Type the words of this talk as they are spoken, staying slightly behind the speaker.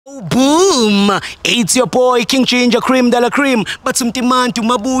Boom! It's your boy King Ginger Cream Dala Cream. But some timantu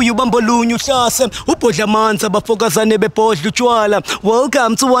mabuyu bambolunyu shasem. Upodla manza bafokazane bepodlu chwala.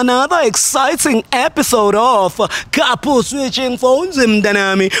 Welcome to another exciting episode of Couple Switching Phones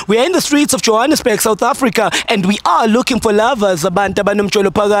Mdanami. We are in the streets of Johannesburg, South Africa, and we are looking for lovers. Abantu mjolo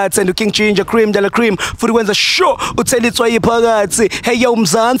pagats and King Ginger Cream Dala Cream. For the ones that show utelitwa pagats. Hey yo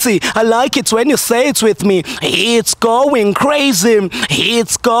mzansi, I like it when you say it with me. It's going crazy.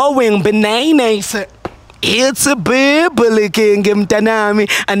 It's going bananas. It's a Bible King Mtanami.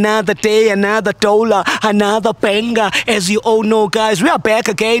 Another day, another dollar, another banger. As you all know, guys, we are back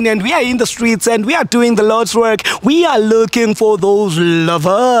again and we are in the streets and we are doing the Lord's work. We are looking for those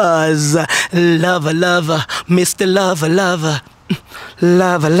lovers. Lover, lover, Mr. Lover, lover.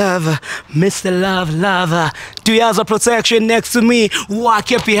 Lover, lover, Mr. Love, lover. 2 years of protection next to me. Walk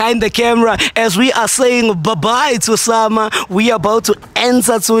up behind the camera as we are saying bye-bye to summer. We are about to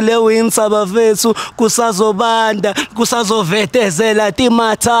enter to le winter bafethu. Kusazobanda, kusazovetezela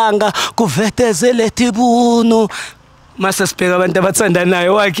timatanga, kuvetezele tibunu. Masasipeka abantu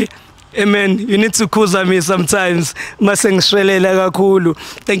abathandanayo wakhe. Amen. You need to kuza me sometimes.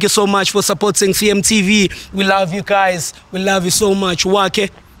 Thank you so much for supporting CMTV. We love you guys. We love you so much.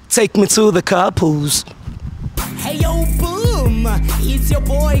 Wake, take me to the couples. Hey yo, boom! It's your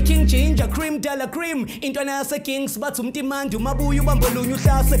boy King Ginger Cream Dala Cream. International Kings batumtimandu mabuyu bambolunyu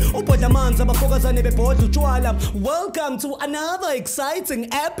shase. Upodla manza bafokazane bepodlu chwala. Welcome to another exciting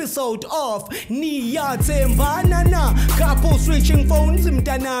episode of NIYATHEMBANA na. Couple Switching Phones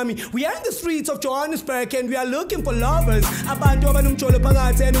Mdanami. We are in the streets of Johannesburg and we are looking for lovers. Abantu mjolo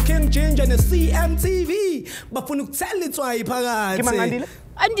pagats and King Ginger na CMTV. Bafuna ukuthelitwa ipagats.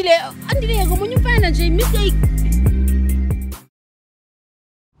 Andile ngomunye umfana nje mistake.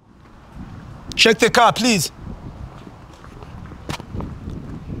 Check the car, please.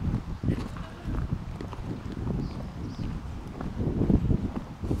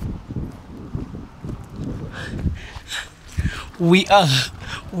 We are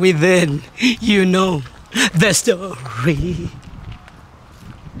within, you know, the story.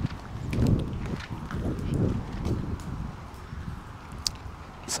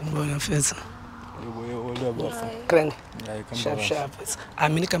 Sharp. I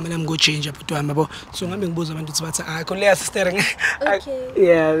mean, I'm go change up to Amabo. So I'm going to go to I could lay steering.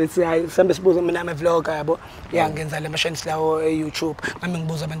 Yeah, it's some suppose I'm a vlogger, young and the machine slow YouTube. I'm going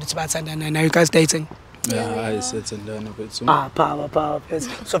to go and are you guys dating? Yeah, I said and learn a bit soon. Power.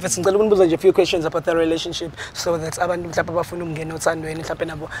 So if it's a few questions about the relationship, so that's abantu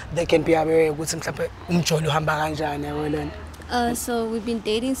they can be aware with some mjolo hamba kanjani. So we've been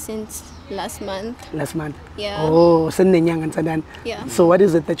dating since last month. Last month? Yeah. Oh, yeah. So what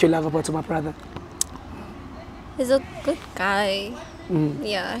is it that you love about my brother? He's a good guy.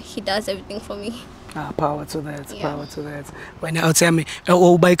 Yeah, he does everything for me. Power to that, yeah. Power to that. When I'll tell me,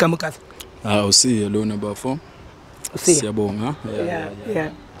 oh, buy Kamukas. I'll see you alone about for. See.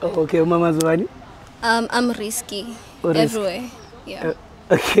 Yeah. Oh, okay, Mama Zwani. I'm risky. Everywhere. Yeah.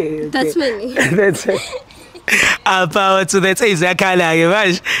 Okay. That's my name. That's it. Power to that is a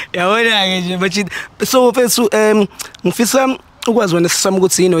color. So ngifisa ukwazi wena sisama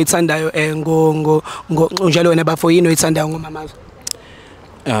ukuthi yini oyithandayo njalo wena bafo yini oyithandayo ngomamazo.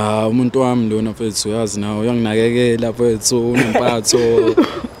 Umuntu wami lona mfethu uyazi nawe uyanginakekela mfethu unempatho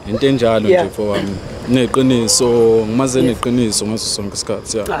into enjalo nje for wami neqiniso ngimaze neqiniso ngaso sonke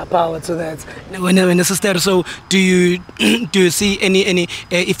isikhathi. Power to that. When sister, so do you see any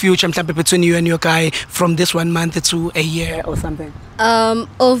future between you and your guy from this 1 month to a year or something?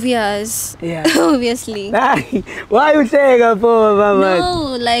 Obvious. Yeah. Obviously. Why you saying for mama?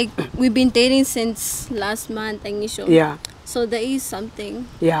 No, like we've been dating since last month, Yeah. So there is something.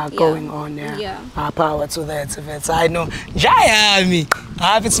 Yeah, going on. Yeah. Power to that. I know. Jayami.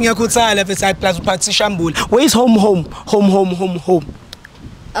 It's ngiyakuthala if I plus participate. Where is home? In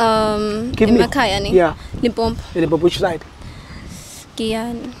Makaya, yeah. Limpopo. Which side?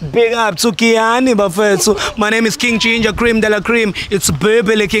 Kiani. Big up to Kiani, Bafetsu. My name is King Ginger Cream Dala Cream. It's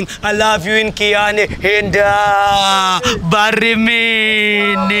Bible King. I love you in Kiani. Hinda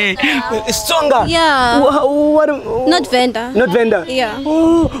Barimini. Stronger. Yeah. What? Not vendor. Not vendor. Yeah.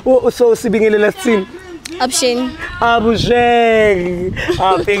 Oh, so sibing in the last scene. Abshin.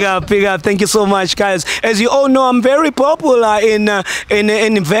 Big up. Thank you so much, guys. As you all know, I'm very popular in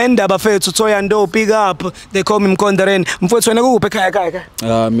Venda, Bafethu Toyando. Big up. They call me Mkonderen. Mfowethu wena kuphi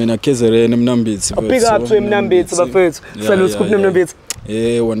ekhaya? Mina Kezereni Mnambitsi. Big up to Mnambitsi Bafethu. Salute kuphi Mnambitsi.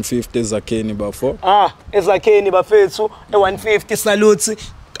 150 ezakeni bafo. Ezakeni Bafethu. 150 salute.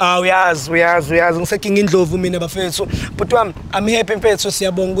 uyazi ngisekinga indlovu mina bafethu but I'm happy mfethu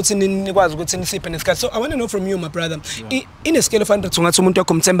siyabonga ukuthi nikwazi ukuthi nisiphe nesikhathi. So I want to know from you my brother, in a scale of 100 ungathi umuntu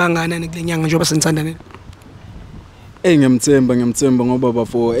wakho umthemba kangakanani kule nyanga njengoba senithandana? Ngiyamthemba ngoba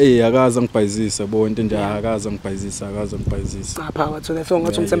bafo akaza ngibhayizisa bo into nje akaza ngibhayizisa power to the song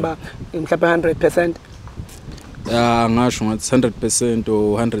ngathi umthemba mhlawumbe 100%. Ngasho ngathi 100%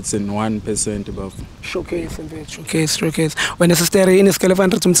 or 101% bafo. Showcase wena sister in a scale of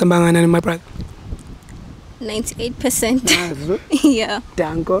 100 umthemba kangakanani my brother? 98%. Yeah.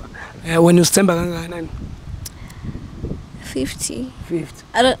 Danko. When you sithemba kangakanani? 50.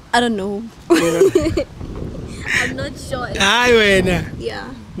 I don't know. I'm not sure. Hayi wena. Yeah.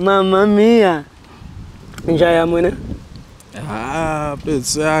 Mama mia. Njaya mwena?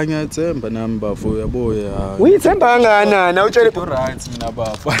 Bese ngiyathemba nami bafo yaboya. Uyithemba kangakanani? Awutshele right mina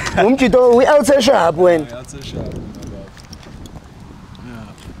bafo. Umjito we out sharp wena. Out sharp.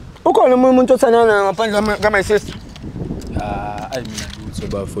 Ukhona umuntu othandana ngaphandle kama sister? Mina lutho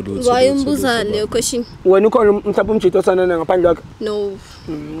bafo lutho. Why umbuza leyo question? Wena ukhona mhlawumbe umjito othandana ngaphandle kwakhe? No.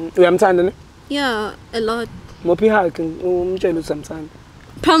 Uyamthanda ne? Yeah, a lot. Mophi hug umtshela ukuthi samthanda.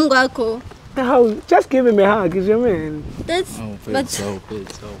 Phambi kwakho. How? Just give him a hug, he's your man. That's so good.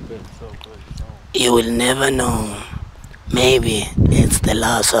 You will never know. Maybe it's the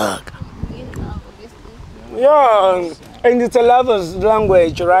last hug. Yeah, and it's a lover's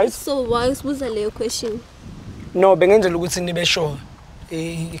language, right? So why umbuza leyo question? No, bengenzela ukuthi nibe sure.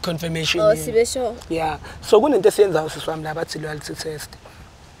 Confirmation. Oh, sibe sure. Yeah. So kunento esiyenzayo siswami la bathi loyalty test.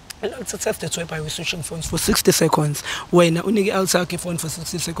 Loyalty test is whereby we switching phones for 60 seconds. Wena unike alsakhe phone for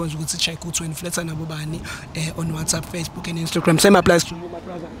 60 seconds ukuthi check ukuthi wena flirta nabo bani on WhatsApp, Facebook and Instagram. Same applies to you my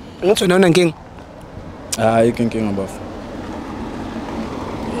brother. Ngitho na unankinga. Inkinga bafo.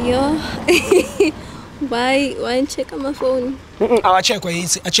 Yo. Why check on my phone? Awachekwa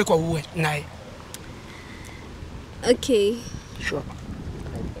yithi, achekwa uwe naye. Okay. Sure.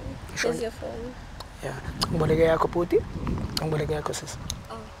 Here's your phone. Yeah. Ngboleke yakho puti. Ngboleke yakho sis.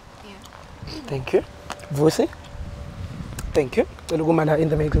 Oh, yeah. Thank you. Vusi. Thank you. Cela ukumala in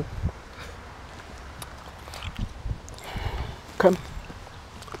the making. Come.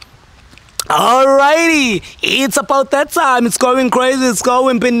 Alrighty, it's about that time. It's going crazy. It's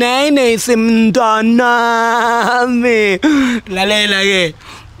going bananas. Lalela ke.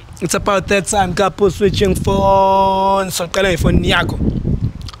 It's about that time. Couple switching phones. So cala phone yakho.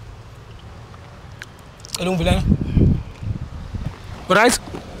 Cela right?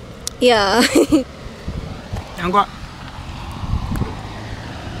 Yeah. Yangwa.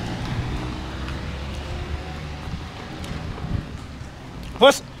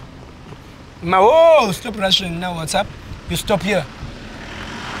 Boss. Stop rushing now. What's up? You stop here.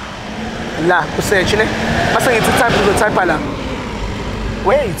 La, search ne? Masa ngithi type la.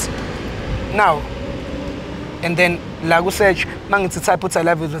 Wait. Now. And then la search mangithi type uthi I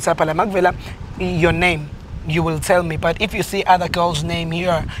love you type la. Makuvela your name. You will tell me. But if you see other girl's name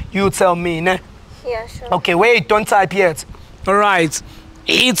here, you tell me, ne? Yeah, sure. Okay, wait, don't type yet. All right.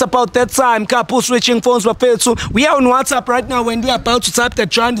 It's about that time. Couple switching phones for Petsu. We are on WhatsApp right now. When we are about to type the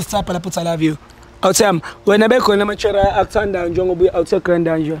trend, this type of I love you. I'll tell him. When I make on a machera accent down, John will be out of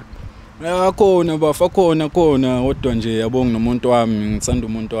danger. Akona bafa khona kodwa nje yabonga nomuntu wami ngithanda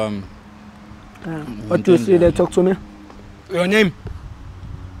umuntu wami. What do you see there? Talk to me. Your name?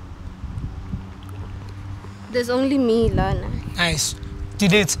 There's only me, Lana. Nice.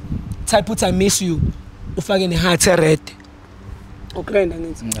 Delete. Type what I miss you. Ufake ne heart red. Okay,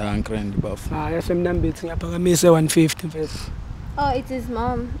 ngithi. Ngikrend bafa. Yasemnambithi ngiyaphakamisa 150 mfethu. Oh, it is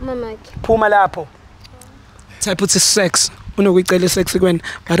mom. Mama. Phuma lapho. Type uthi sex. Unokuyicela sex kweni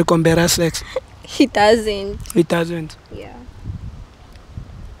bari compare sex. He doesn't. He doesn't. Yeah.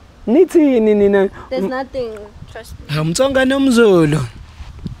 Nithini nina? There's nothing. Trust me. Umtsonga nomzulu.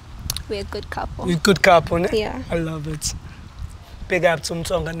 We're a good couple. We're a good couple, ne? Yeah. I love it. Big up to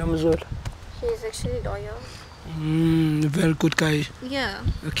Umtsonga nomzulu. He's actually loyal. Very good guy. Yeah.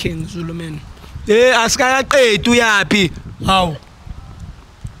 A king Zulu man. Asikaqedi uyapi? Hawu.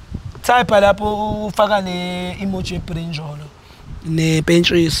 Type lapho ufaka le emoji ebrinjolo. Ne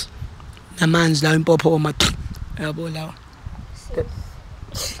benches. Namanzi la impophoma. Yabo lawa.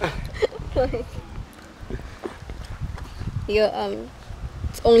 You're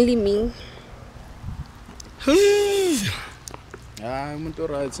it's only me. Umuntu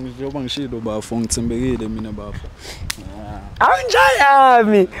right njengoba ngishilo bafo ngithembekile mina bafo.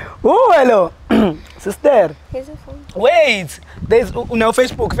 Anjayami. Hello. Sister. Here's your phone. Wait. There's now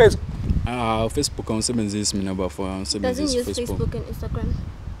Facebook. Facebook awusebenzisi mina bafo Doesn't awusebenzisi use Facebook and Instagram.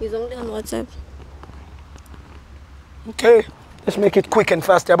 He's only on WhatsApp. Okay. Let's make it quick and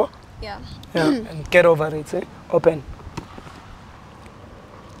fast, yabo? Yeah. Yeah, and get over it, eh? Open.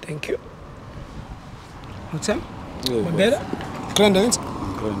 Thank you. What's up? Yeah, Better? Grandance?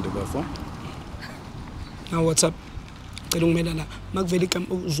 Grande bafo. Now what's up? Cela ungimela la. Makuvela igama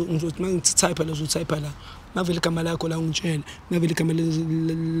uzothi mangithitype la uzotype la. Makuvela igama lakho la ungitshela. Makuvela igama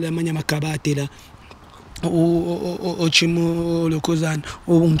lamanye amagaba ade la. Ochimo lokhozana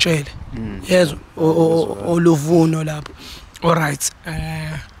ungitshele. Yezwa oluvuno lapho. All right.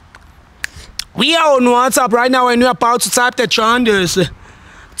 We are on WhatsApp right now and we're about to type the genres.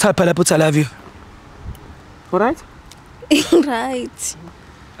 Type la put I love you. All right? Right.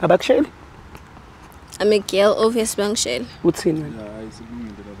 Abakshele? I'm a girl, obvious bang shell. Uthini wena?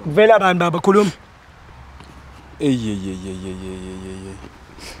 Vela abantu baba khuluma.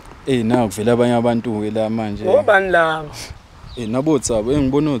 Na kuvela abanye abantu ke la manje. Obani laba? Nabo Thabo,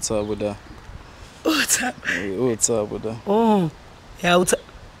 ngibona uThabo la. Uthabo. uThabo la. Oh. Yeah,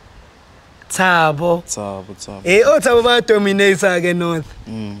 Thabo. Thabo. Uthabo ba dominate ke North.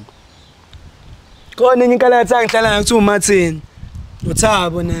 Khona inkalathi angihlala ngathi uMartin.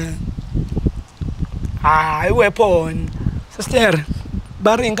 uThabo na. Hayi weapon. Sister,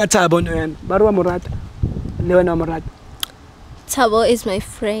 bari inkathabo noyena. Bari wa Murata. Leona Murata. Thabo is my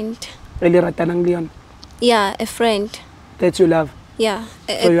friend. Elirata nang Leon. Yeah, a friend. That you love. Yeah.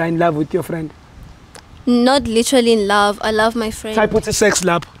 So you are in love with your friend. Not literally in love. I love my friend. Try put a sex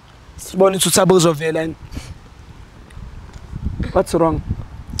lap. Sibone to Thabo uzovela. What's wrong?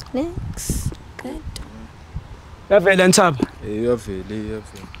 Next. Good. Yavela Thabo. Iyavela.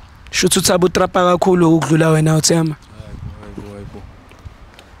 Shuthu Thabo trapa kakhulu ukudlula wena uThema.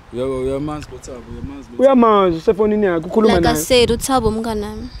 Uyamazi Thabo, Uyamazi sefonini yakho ukhuluma Like I naye. said, uThabo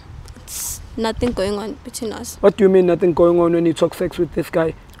mnganami. It's nothing going on between us. What do you mean nothing going on when you talk sex with this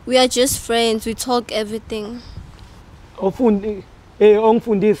guy? We are just friends. We talk everything.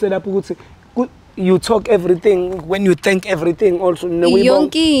 Ongifundise lapho ukuthi you talk everything when you think everything also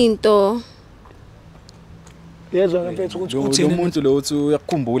Yonke into. Yezwa mfethu ukuthi uthini. Umuntu lo uthi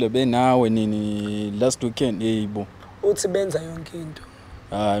uyakukhumbula benawe nini last weekend yibo. Uthi benza yonke into.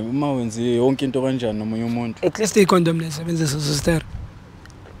 Hayi uma wenze yonke into kanjani nomunye umuntu. At least icondom lesebenzisa sister.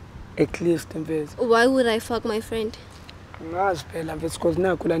 At least mfethu. Why would I fuck my friend? Ngazi phela mfethu because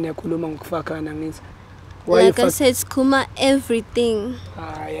nakho la niyakhuluma ngokufakana ngithi. Like I said, skuma everything.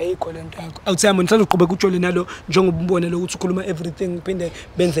 Hayi ayikho lento yakho. Awuthiyami ngisazo uqhubeka utshole nalo njengoba umbone lo ukuthi ukhuluma everything phinde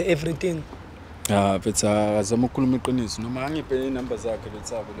benze everything. Betha azama ukukhuluma iqiniso noma angiphe inamba zakhe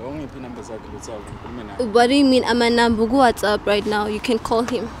loThabo lo ngiphe inamba zakhe loThabo ngikhulume naye. What do you mean? I'm a number ku WhatsApp right now. You can call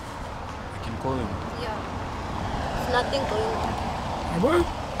him. I can call him. Yeah. There's nothing going on. Yabo?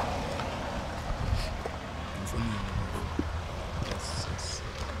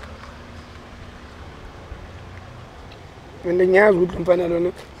 Ngiyazi ukuthi mfana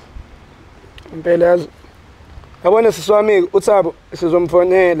lona impela yazi. Yabona siswami uThabo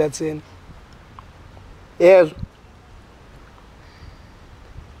sizomfonela thina. Yes.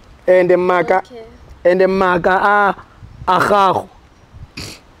 And the maka agago.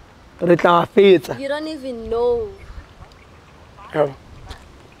 Re tla fetsa. You don't even know. Yabo.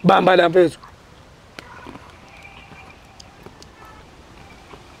 Bamba la mfethu.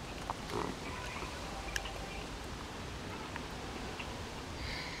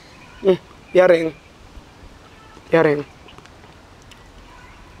 Yaring.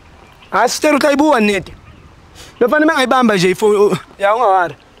 Asister kaibuan net. Lo pa naman kaibamba Jay for ya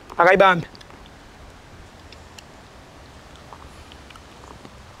ungawari. Akaibambe.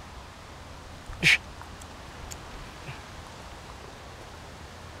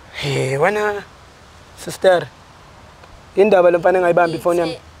 Hey, wana sister. Indaba lo mfana ngayibambi phone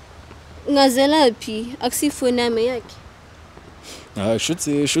yami. Ngazela phi? Akusifoni yami yakhe.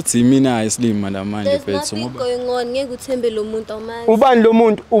 Shuthi mina isilima la manje There's nothing going on. Ngeke uthembe lo muntu awumazi. Ubani lo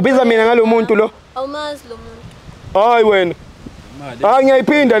muntu? Ubiza mina ngalo muntu lo? Awumazi lo muntu. Hayi wena. Hayi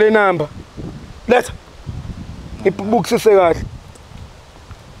ngiyayiphinda le number. Letha. Ibukisise kahle.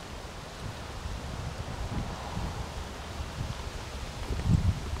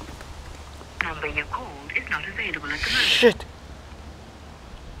 Number you called is not available at the moment. Shit.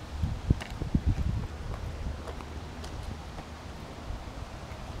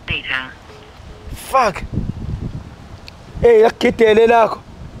 Later. Fuck. Hey, yakidele lakho.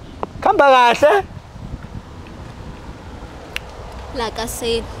 Khamba kahle. Like I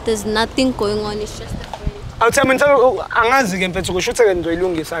said, there's nothing going on. It's just a friend. Awuthemba ngithi angazi ke mfethu kusho ukuthi ke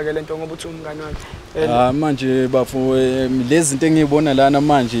nizoyilungisa ke lento ngoba uthi umngane wami. Manje bafo lezi zinto engiyibona lana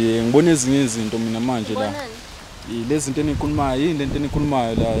manje ngibona ezinye izinto mina manje la. Lezi zinto enikhulumayo yini lento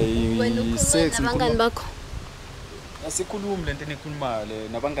enikhulumayo la Wena ukhuluma sex nabangani bakho? asikhulumi lento enikhulumayo le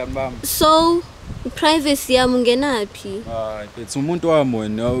nabangani bami. So, privacy yami ungenaphi? Hayi, bethu umuntu wami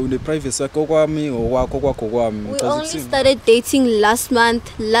wena une privacy yakho kwami okwakho kwami. We only started dating last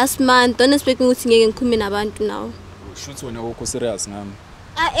month. Don't expect me ukuthi ngeke ngikhulume nabantu now. Shoot wena ukho serious ngami.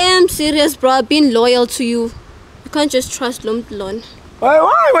 I am serious, bro. I've been loyal to you. You can't just trust lo muntu lona.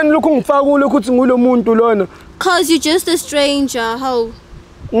 Why when lokhu ngifakule ukuthi ngulo muntu lona? Cause you're just a stranger. How?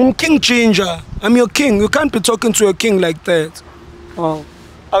 King Ginger. I'm your king. You can't be talking to your king like that. Oh.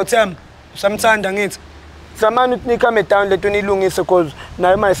 Awuthemba. Samthanda ngithi. Zamani unika me down lethu nilungise cause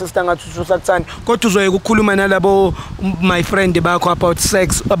nayo my sister ngathi usakuthanda. Kodwa uzoyeka ukukhuluma nalabo my friend bakho about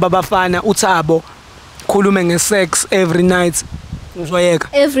sex ababafana uThabo. Khulume ngesex every night. Uzoyeka.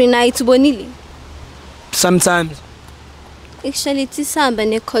 Every night ubonile? Sometimes. Actually it's samba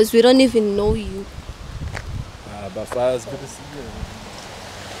ne cause we don't even know you. Bafazi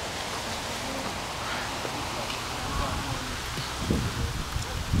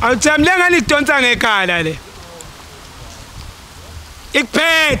Awuthemba lenga lidonsa ngekhala le.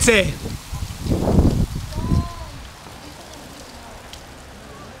 Ikuphethe.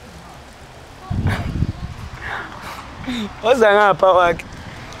 Oza ngapha wakhe.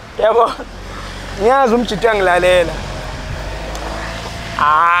 Yabo. Ngiyazi umjito angilalela.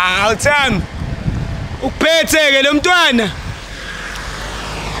 Awuthemba. Ukuphethe-ke lo mntwana.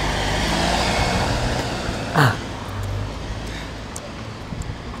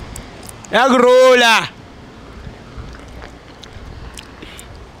 Yakurula.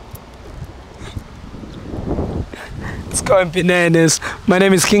 It's going bananas. My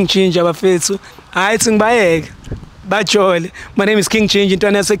name is King Ginger bafethu. Hayi singibayeke. Bajole. My name is King Ginger,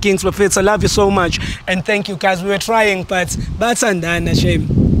 International Kings bafethu. I love you so much and thank you guys. We were trying but bathandana shame.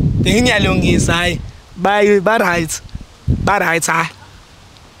 Ngiyalungisa hayi. Bye right.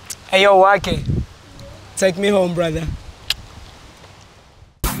 Hey yo Wake. Take me home brother.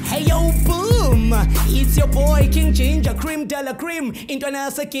 Hey yo boom, it's your boy King Ginger, cream de la cream.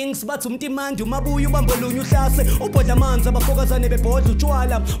 International Kings bathi umtimandi umabuya ubambolunya uhlase ubhodla amanzi abafokazane bebhodla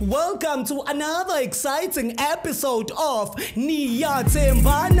utshwala. Welcome to another exciting episode of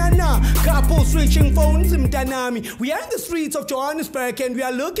NIYATHEMBANA NA. Couple switching phones mntanami. We are in the streets of Johannesburg and we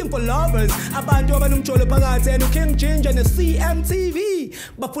are looking for lovers. Abantu abanomjolo phakathi and King Ginger ne CMTV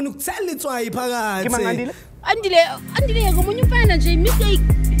bafuna ukuthela itswayi phakathi. Andile ngomunye umfana nje mistake.